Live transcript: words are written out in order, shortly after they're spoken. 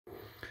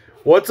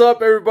What's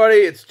up, everybody?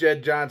 It's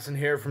Jed Johnson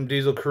here from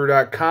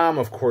dieselcrew.com.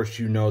 Of course,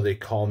 you know they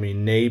call me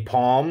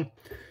NAPALM.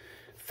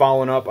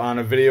 Following up on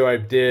a video I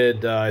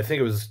did, I think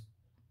it was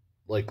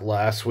like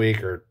last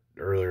week or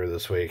earlier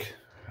this week.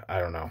 I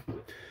don't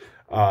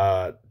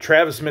know.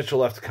 Travis Mitchell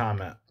left a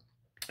comment,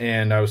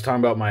 and I was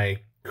talking about my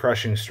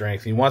crushing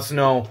strength. He wants to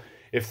know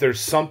if there's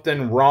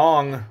something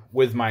wrong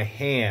with my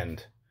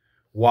hand,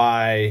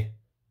 why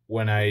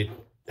when I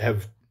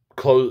have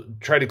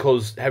tried to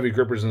close heavy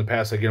grippers in the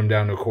past, I get them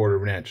down to 1/4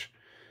 of an inch.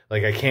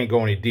 Like, I can't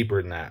go any deeper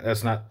than that.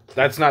 That's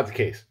not the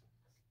case.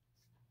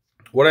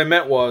 What I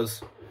meant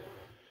was,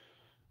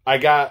 I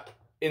got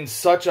in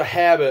such a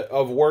habit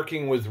of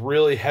working with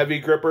really heavy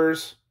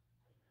grippers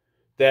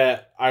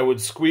that I would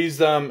squeeze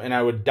them and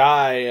I would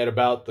die at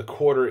about the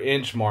 1/4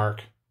 inch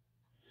mark.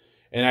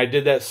 And I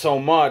did that so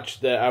much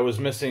that I was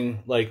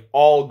missing like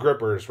all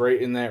grippers right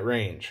in that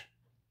range.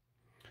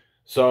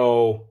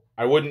 So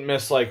I wouldn't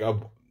miss like a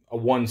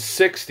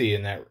 160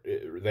 in that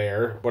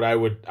there, but I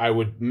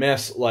would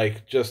miss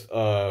like just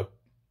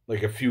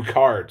like a few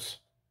cards,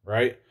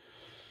 right?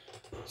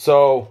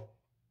 So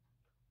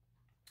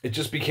it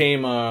just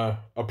became a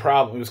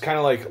problem. It was kind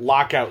of like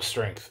lockout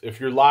strength. If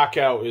your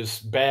lockout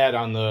is bad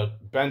on the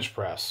bench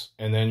press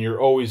and then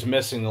you're always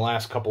missing the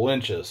last couple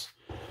inches,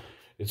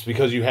 it's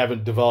because you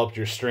haven't developed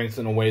your strength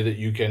in a way that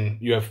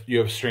you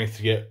have strength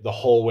to get the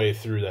whole way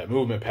through that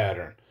movement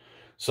pattern.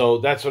 So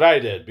that's what I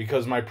did,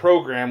 because my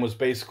program was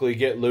basically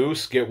get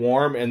loose, get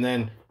warm, and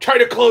then try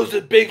to close the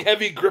big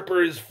heavy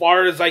gripper as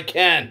far as I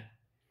can.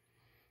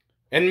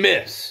 And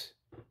miss.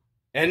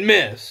 And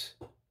miss.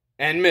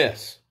 And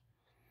miss.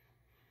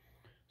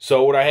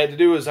 So what I had to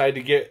do is I had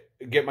to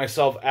get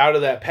myself out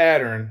of that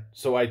pattern,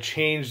 so I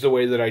changed the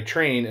way that I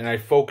train, and I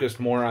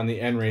focused more on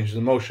the end range of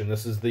the motion.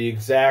 This is the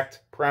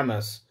exact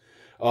premise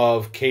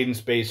of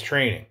cadence-based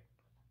training,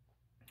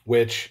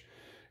 which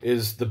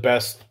is the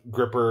best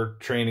gripper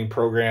training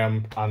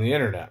program on the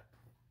internet,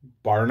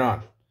 bar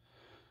none.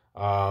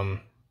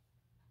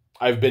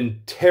 I've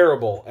been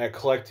terrible at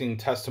collecting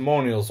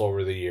testimonials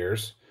over the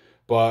years,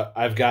 but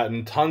I've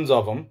gotten tons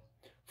of them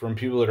from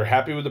people that are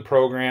happy with the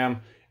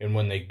program, and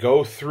when they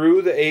go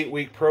through the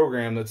 8-week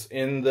program that's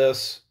in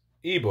this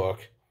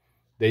ebook,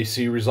 they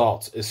see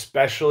results,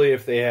 especially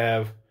if they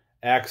have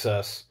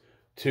access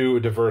to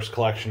a diverse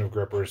collection of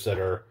grippers that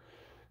are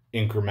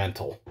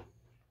incremental.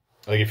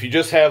 Like, if you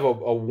just have a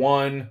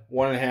 1,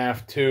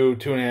 1.5, 2,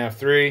 2.5,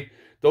 3,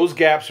 those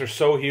gaps are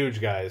so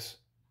huge, guys,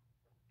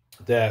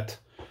 that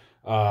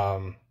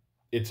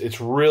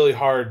it's really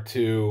hard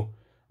to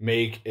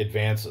make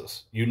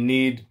advances. You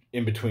need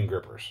in-between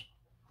grippers.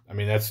 I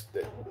mean, that's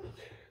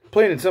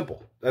plain and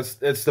simple. That's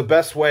the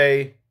best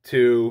way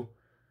to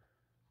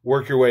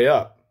work your way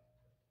up.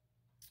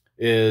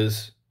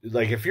 Is,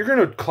 like, if you're going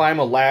to climb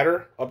a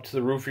ladder up to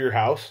the roof of your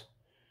house,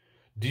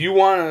 do you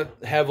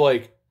want to have,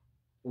 like,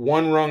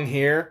 one rung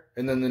here,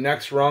 and then the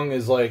next rung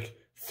is like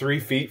 3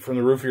 feet from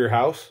the roof of your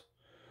house?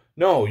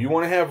 No, you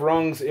want to have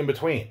rungs in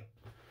between.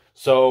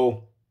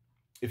 So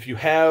if you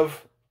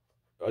have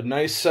a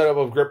nice setup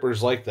of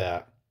grippers like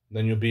that,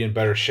 then you'll be in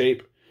better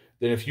shape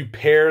than if you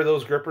pair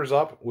those grippers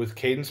up with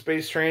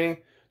cadence-based training.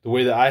 The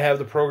way that I have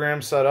the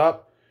program set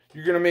up,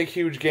 you're going to make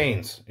huge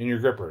gains in your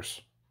grippers.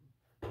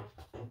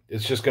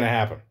 It's just going to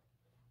happen.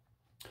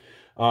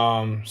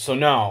 So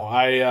no,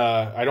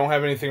 I don't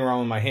have anything wrong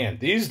with my hand.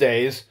 These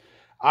days,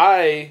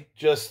 the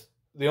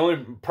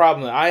only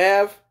problem that I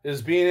have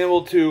is being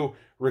able to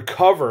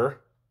recover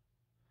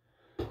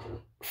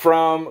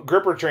from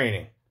gripper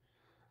training.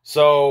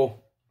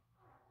 So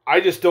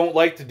I just don't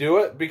like to do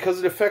it because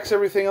it affects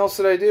everything else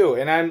that I do.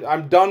 And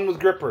I'm done with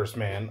grippers,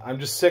 man. I'm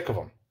just sick of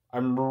them.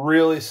 I'm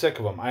really sick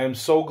of them. I am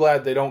so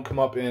glad they don't come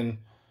up in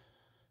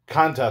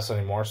contests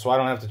anymore, so I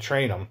don't have to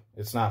train them.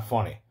 It's not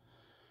funny.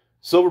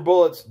 Silver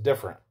bullets,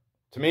 different.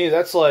 To me,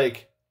 that's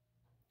like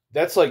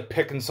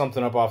picking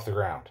something up off the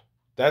ground.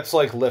 That's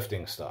like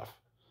lifting stuff,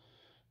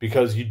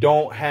 because you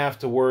don't have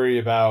to worry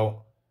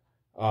about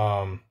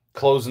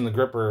closing the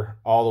gripper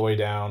all the way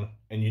down,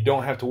 and you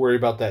don't have to worry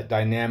about that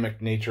dynamic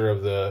nature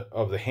of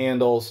the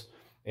handles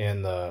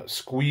and the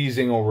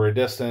squeezing over a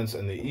distance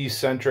and the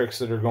eccentrics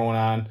that are going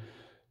on.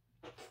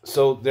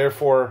 So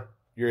therefore,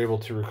 you're able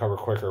to recover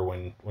quicker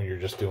when you're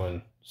just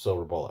doing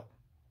silver bullet.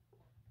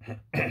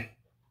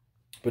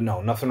 But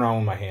no, nothing wrong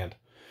with my hand.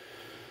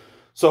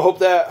 So hope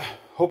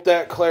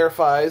that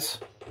clarifies.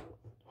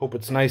 Hope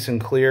it's nice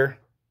and clear.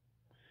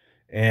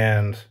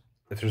 And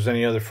if there's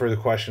any other further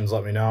questions,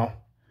 let me know.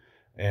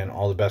 And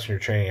all the best in your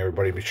training,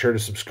 everybody. Be sure to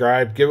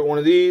subscribe. Give it one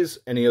of these.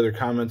 Any other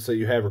comments that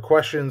you have or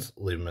questions,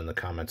 leave them in the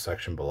comment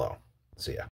section below. See ya.